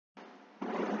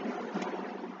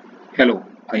Hello,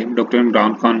 I am Dr.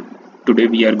 Imran Khan. Today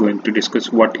we are going to discuss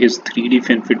what is 3D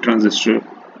FinFET transistor,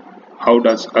 how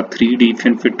does a 3D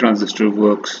FinFET transistor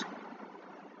works.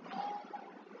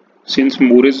 Since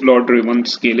Moore's law driven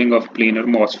scaling of planar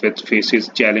MOSFETs faces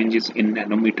challenges in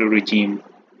nanometer regime,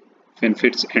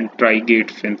 FinFETs and tri-gate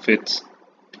FinFETs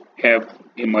have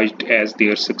emerged as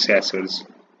their successors.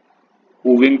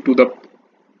 Moving to the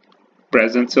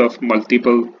presence of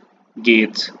multiple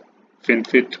gates,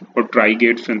 FinFET or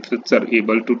tri-gate FinFETs are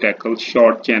able to tackle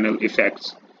short channel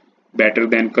effects better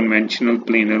than conventional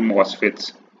planar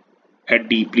MOSFETs at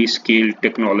deeply scaled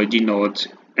technology nodes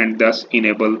and thus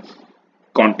enable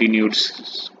continued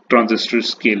transistor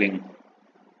scaling.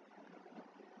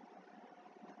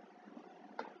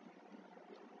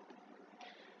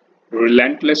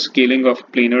 Relentless scaling of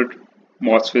planar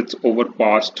MOSFETs over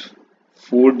past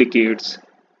 4 decades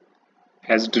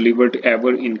has delivered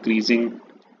ever-increasing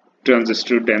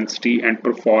transistor density and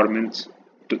performance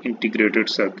to integrated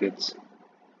circuits.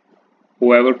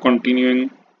 However, continuing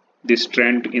this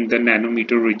trend in the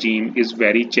nanometer regime is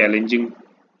very challenging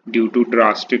due to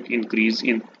drastic increase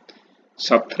in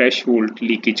subthreshold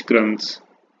leakage currents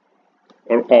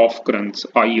or off currents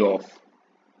 (I-off).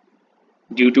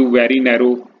 Due to very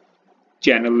narrow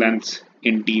channel lengths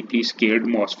in deeply scaled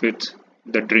MOSFETs,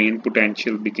 the drain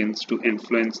potential begins to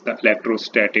influence the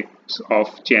electrostatics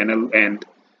of channel and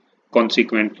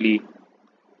consequently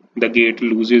the gate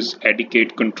loses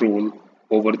adequate control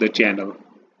over the channel.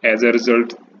 As a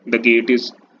result, the gate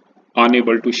is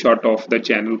unable to shut off the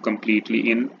channel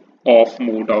completely in off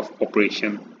mode of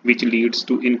operation, which leads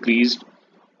to increased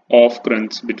off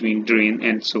currents between drain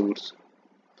and source.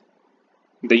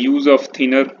 The use of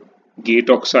thinner gate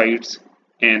oxides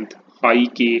and high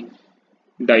K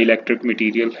dielectric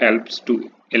material helps to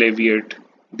alleviate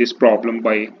this problem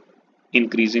by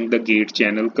increasing the gate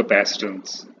channel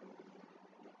capacitance.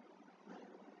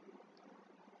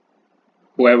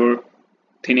 However,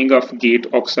 thinning of gate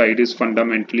oxide is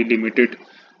fundamentally limited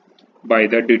by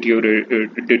the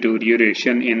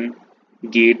deterioration in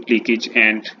gate leakage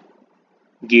and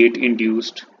gate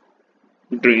induced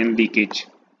drain leakage.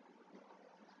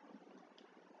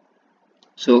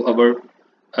 So our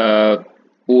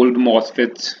old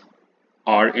MOSFETs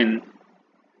are in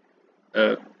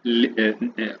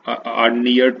are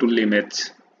near to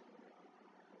limits.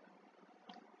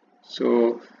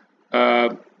 So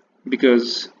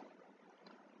because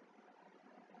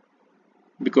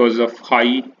of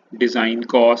high design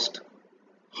cost,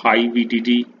 high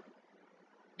VDD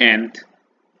and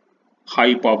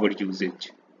high power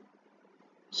usage.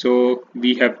 So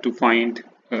we have to find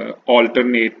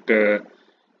alternate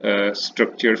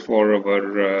structure for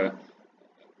our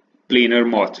planar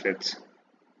MOSFETs.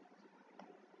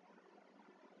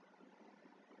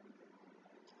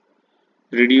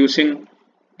 Reducing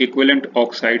equivalent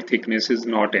oxide thickness is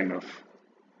not enough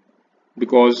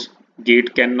because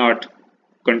gate cannot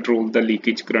control the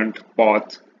leakage current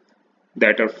paths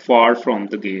that are far from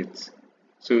the gates.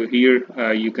 So here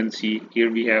you can see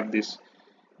here we have this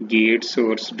gate,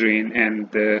 source, drain, and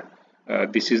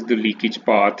this is the leakage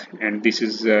path, and this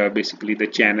is basically the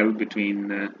channel between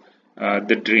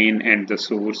the drain and the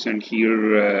source, and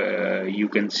here you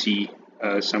can see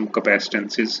some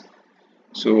capacitances.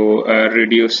 So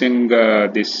reducing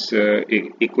this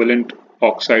equivalent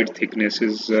oxide thickness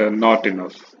is not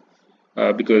enough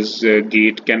because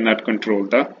gate cannot control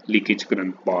the leakage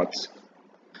current paths.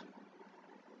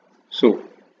 So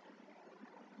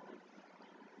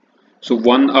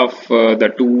one of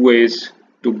the two ways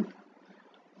to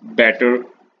better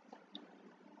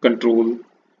control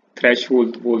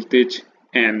threshold voltage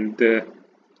and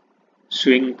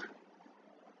swing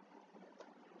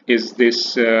is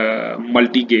this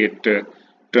multi-gate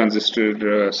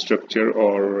transistor structure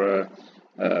or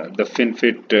the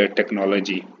FinFET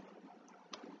technology.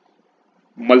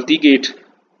 Multi-gate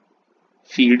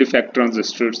field effect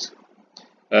transistors,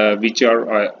 which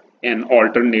are an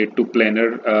alternate to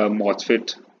planar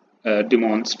MOSFET,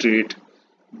 demonstrate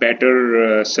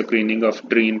better screening of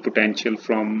drain potential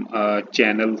from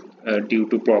channel due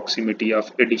to proximity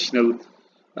of additional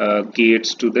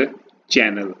gates to the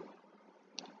channel.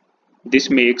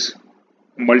 This makes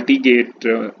multi-gate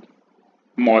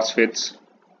MOSFETs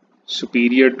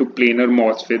superior to planar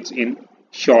MOSFETs in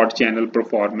short channel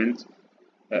performance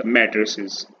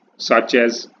matrices such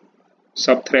as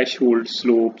subthreshold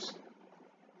slopes,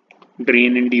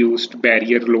 drain induced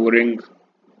barrier lowering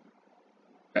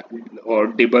or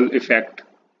Dibble effect,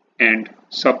 and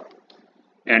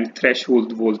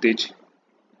threshold voltage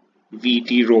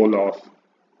VT roll off.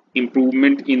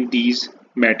 Improvement in these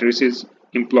matrices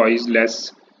implies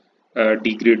less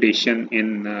degradation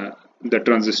in the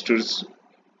transistors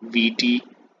Vt,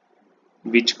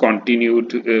 which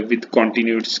continued with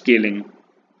continued scaling,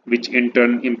 which in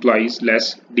turn implies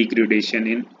less degradation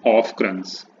in off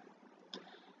currents.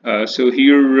 So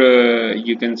here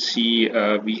you can see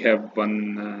we have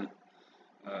one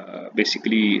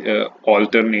basically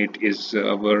alternate is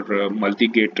our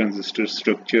multi-gate transistor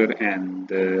structure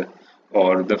and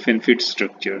or the FinFET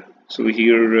structure. So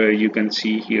here you can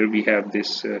see here we have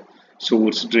this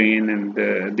source drain, and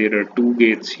there are two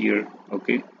gates here,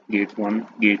 okay, gate 1,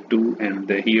 gate 2, and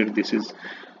here this is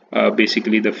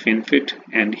basically the FinFET,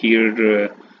 and here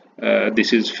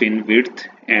this is fin width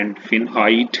and fin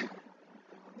height,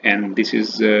 and this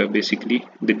is basically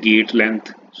the gate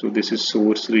length. So this is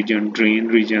source region, drain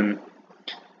region,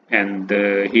 and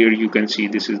here you can see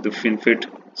this is the FinFET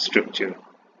structure.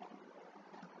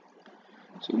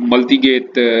 So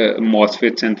multi-gate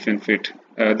MOSFETs and FinFET.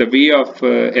 The way of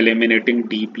eliminating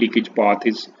deep leakage path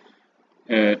is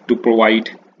to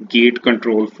provide gate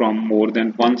control from more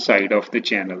than one side of the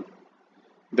channel.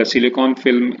 The silicon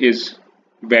film is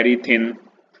very thin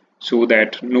so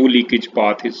that no leakage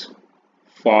path is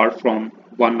far from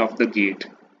one of the gate.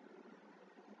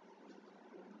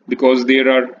 Because there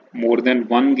are more than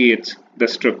one gates, the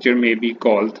structure may be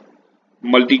called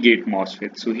multi-gate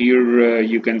MOSFET. So here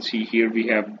you can see here we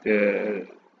have the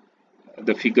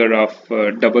figure of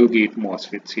double gate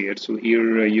MOSFETs here. So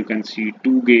here you can see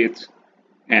two gates,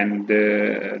 and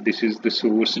this is the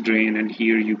source drain, and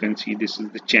here you can see this is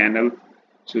the channel.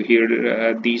 So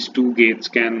here these two gates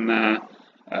can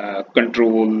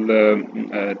control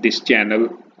this channel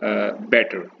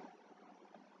better.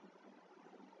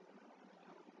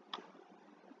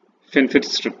 FinFET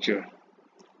structure.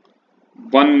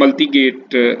 One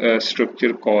multi-gate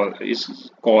structure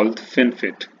is called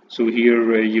FinFET. So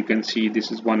here you can see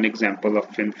this is one example of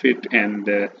FinFET, and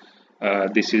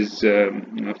this is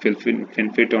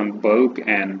FinFET on bulk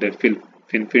and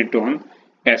FinFET on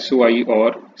SOI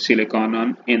or silicon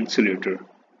on insulator.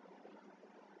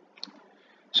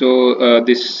 So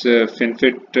this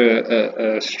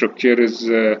FinFET structure is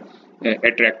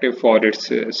attractive for its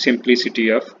simplicity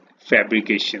of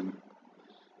fabrication.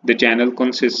 The channel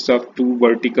consists of two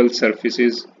vertical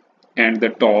surfaces and the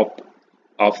top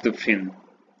of the fin.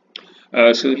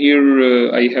 So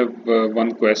here I have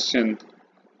one question.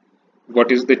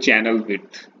 What is the channel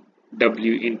width,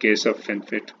 W, in case of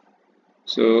FinFET?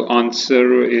 So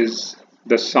answer is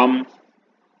the sum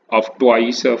of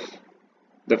twice of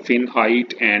the fin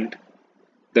height and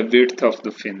the width of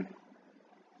the fin.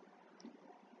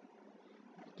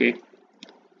 Okay.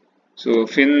 So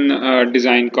fin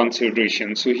design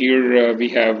consideration. So here we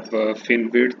have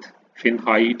fin width, fin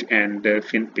height, and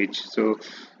fin pitch. So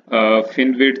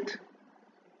fin width.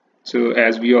 So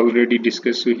as we already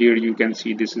discussed, so here you can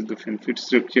see this is the FinFET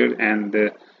structure, and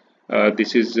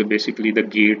this is basically the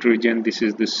gate region. This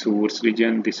is the source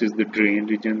region. This is the drain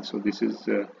region. So this is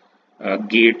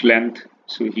gate length.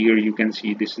 So here you can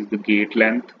see this is the gate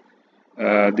length.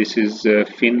 This is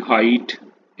fin height,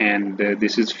 and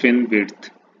this is fin width.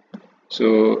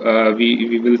 So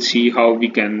we will see how we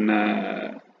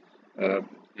can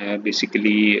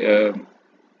basically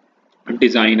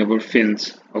design our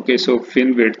fins. Okay, so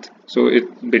fin width, so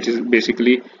it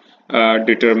basically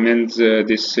determines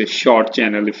this short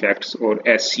channel effects or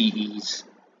SCEs.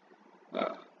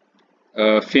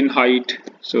 Fin height,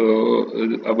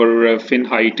 so our fin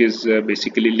height is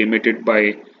basically limited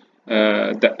by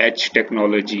the H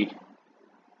technology.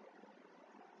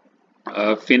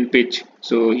 Fin pitch,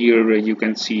 so here you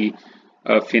can see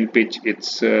fin pitch,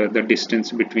 it's the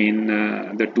distance between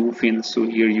the two fins. So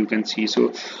here you can see,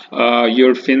 so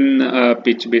your fin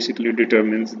pitch basically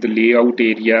determines the layout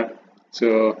area.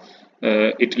 So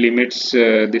it limits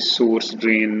this source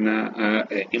drain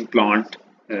implant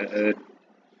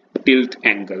tilt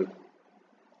angle.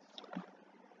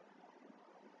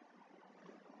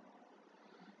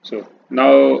 So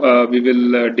now we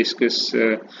will discuss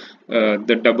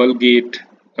the double gate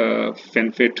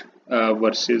FinFET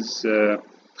versus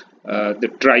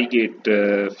the tri-gate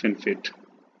FinFET.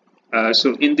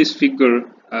 So in this figure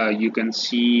you can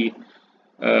see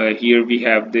here we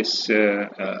have this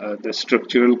the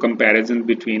structural comparison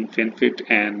between FinFET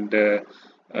and the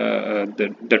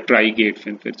tri-gate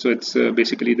FinFET. So it's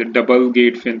basically the double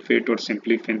gate FinFET or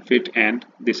simply FinFET, and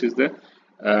this is the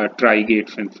tri-gate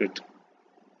FinFET.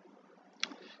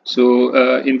 So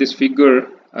in this figure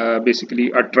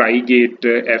basically a tri-gate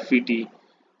FET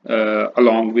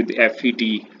along with FET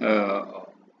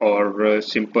or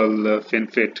simple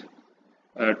FinFET,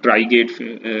 tri-gate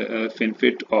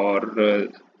FinFET or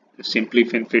simply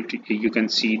FinFET, you can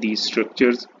see these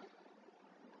structures.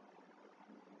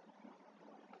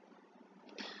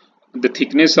 The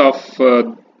thickness of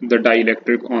the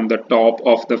dielectric on the top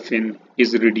of the fin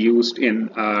is reduced in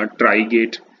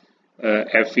tri-gate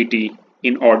FET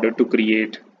in order to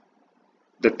create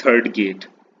the third gate.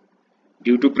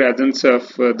 Due to presence of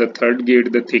the third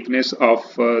gate, the thickness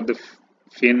of the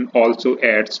fin also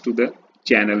adds to the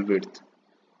channel width.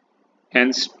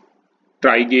 Hence,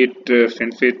 tri-gate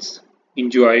FinFETs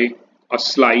enjoy a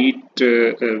slight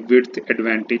width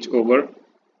advantage over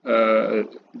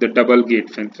the double gate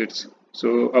FinFETs.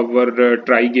 So our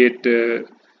tri-gate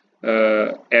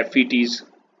FETs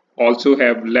also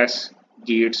have less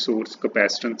gate source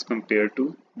capacitance compared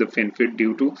to the FinFET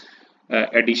due to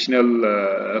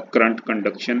additional current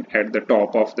conduction at the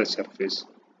top of the surface.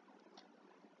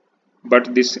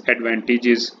 But this advantage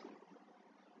is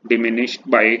diminished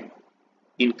by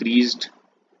increased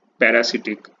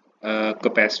parasitic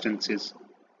capacitances.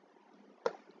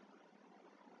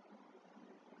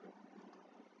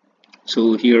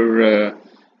 So here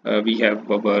we have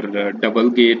our double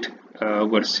gate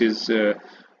versus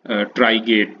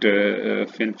tri-gate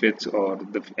FinFETs or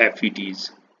the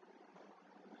FETs.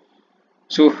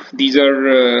 So these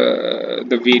are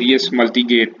the various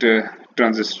multi-gate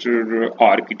transistor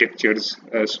architectures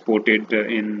supported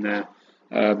in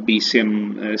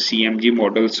BSIM-CMG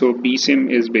model. So BSIM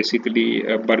is basically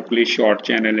a Berkeley short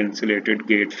channel insulated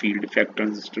gate field effect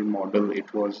transistor model.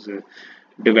 It was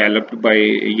developed by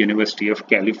University of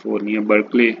California,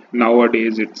 Berkeley.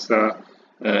 Nowadays it's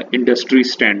industry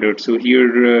standard. So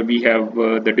here we have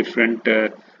the different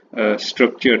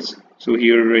structures. So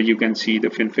here you can see the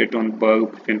FinFET on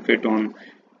bulk, FinFET on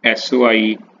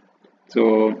SOI.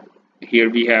 So here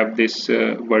we have this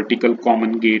vertical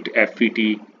common gate FET,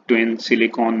 twin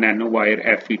silicon nanowire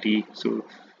FET. So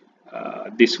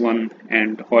this one,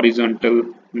 and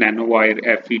horizontal nanowire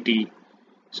FET.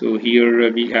 So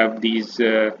here we have these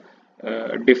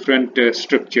different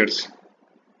structures.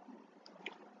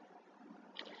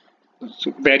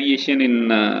 So variation in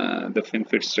the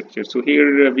FinFET structure. So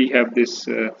here we have this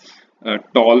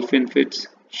tall FinFETs,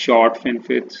 short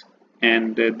FinFETs,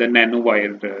 and the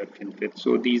nanowire FinFET.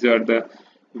 So these are the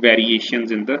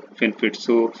variations in the FinFET.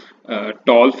 So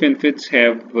tall FinFETs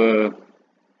have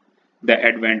the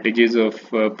advantages of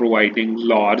providing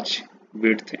large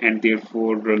width and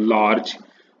therefore large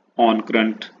on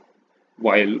current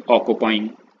while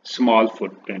occupying small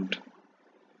footprint.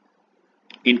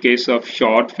 In case of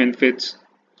short FinFETs,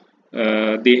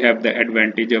 they have the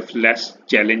advantage of less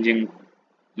challenging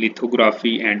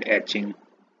lithography and etching.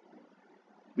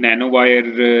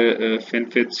 Nanowire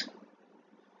FinFETs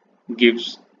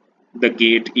gives the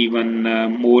gate even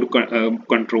more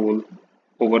control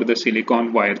over the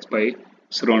silicon wires by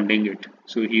surrounding it.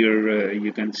 So here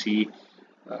you can see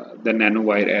the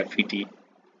nanowire FET.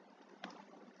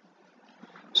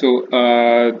 So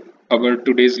our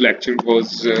today's lecture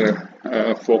was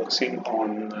focusing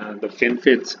on the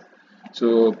FinFETs.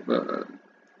 So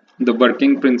the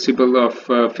working principle of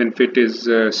FinFET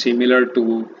is similar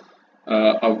to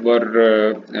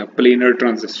our planar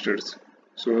transistors.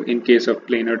 So in case of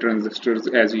planar transistors,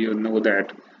 as you know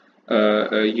that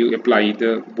you apply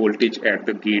the voltage at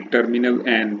the gate terminal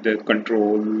and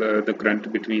control the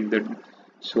current between the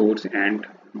source and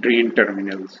drain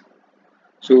terminals.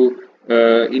 So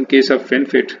in case of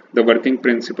FinFET, the working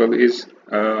principle is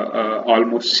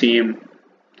almost same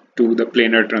to the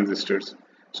planar transistors.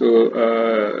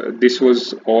 So this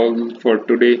was all for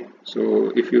today.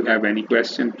 So if you have any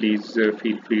question, please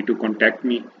feel free to contact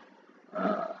me.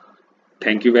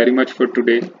 Thank you very much for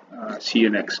today. See you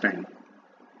next time.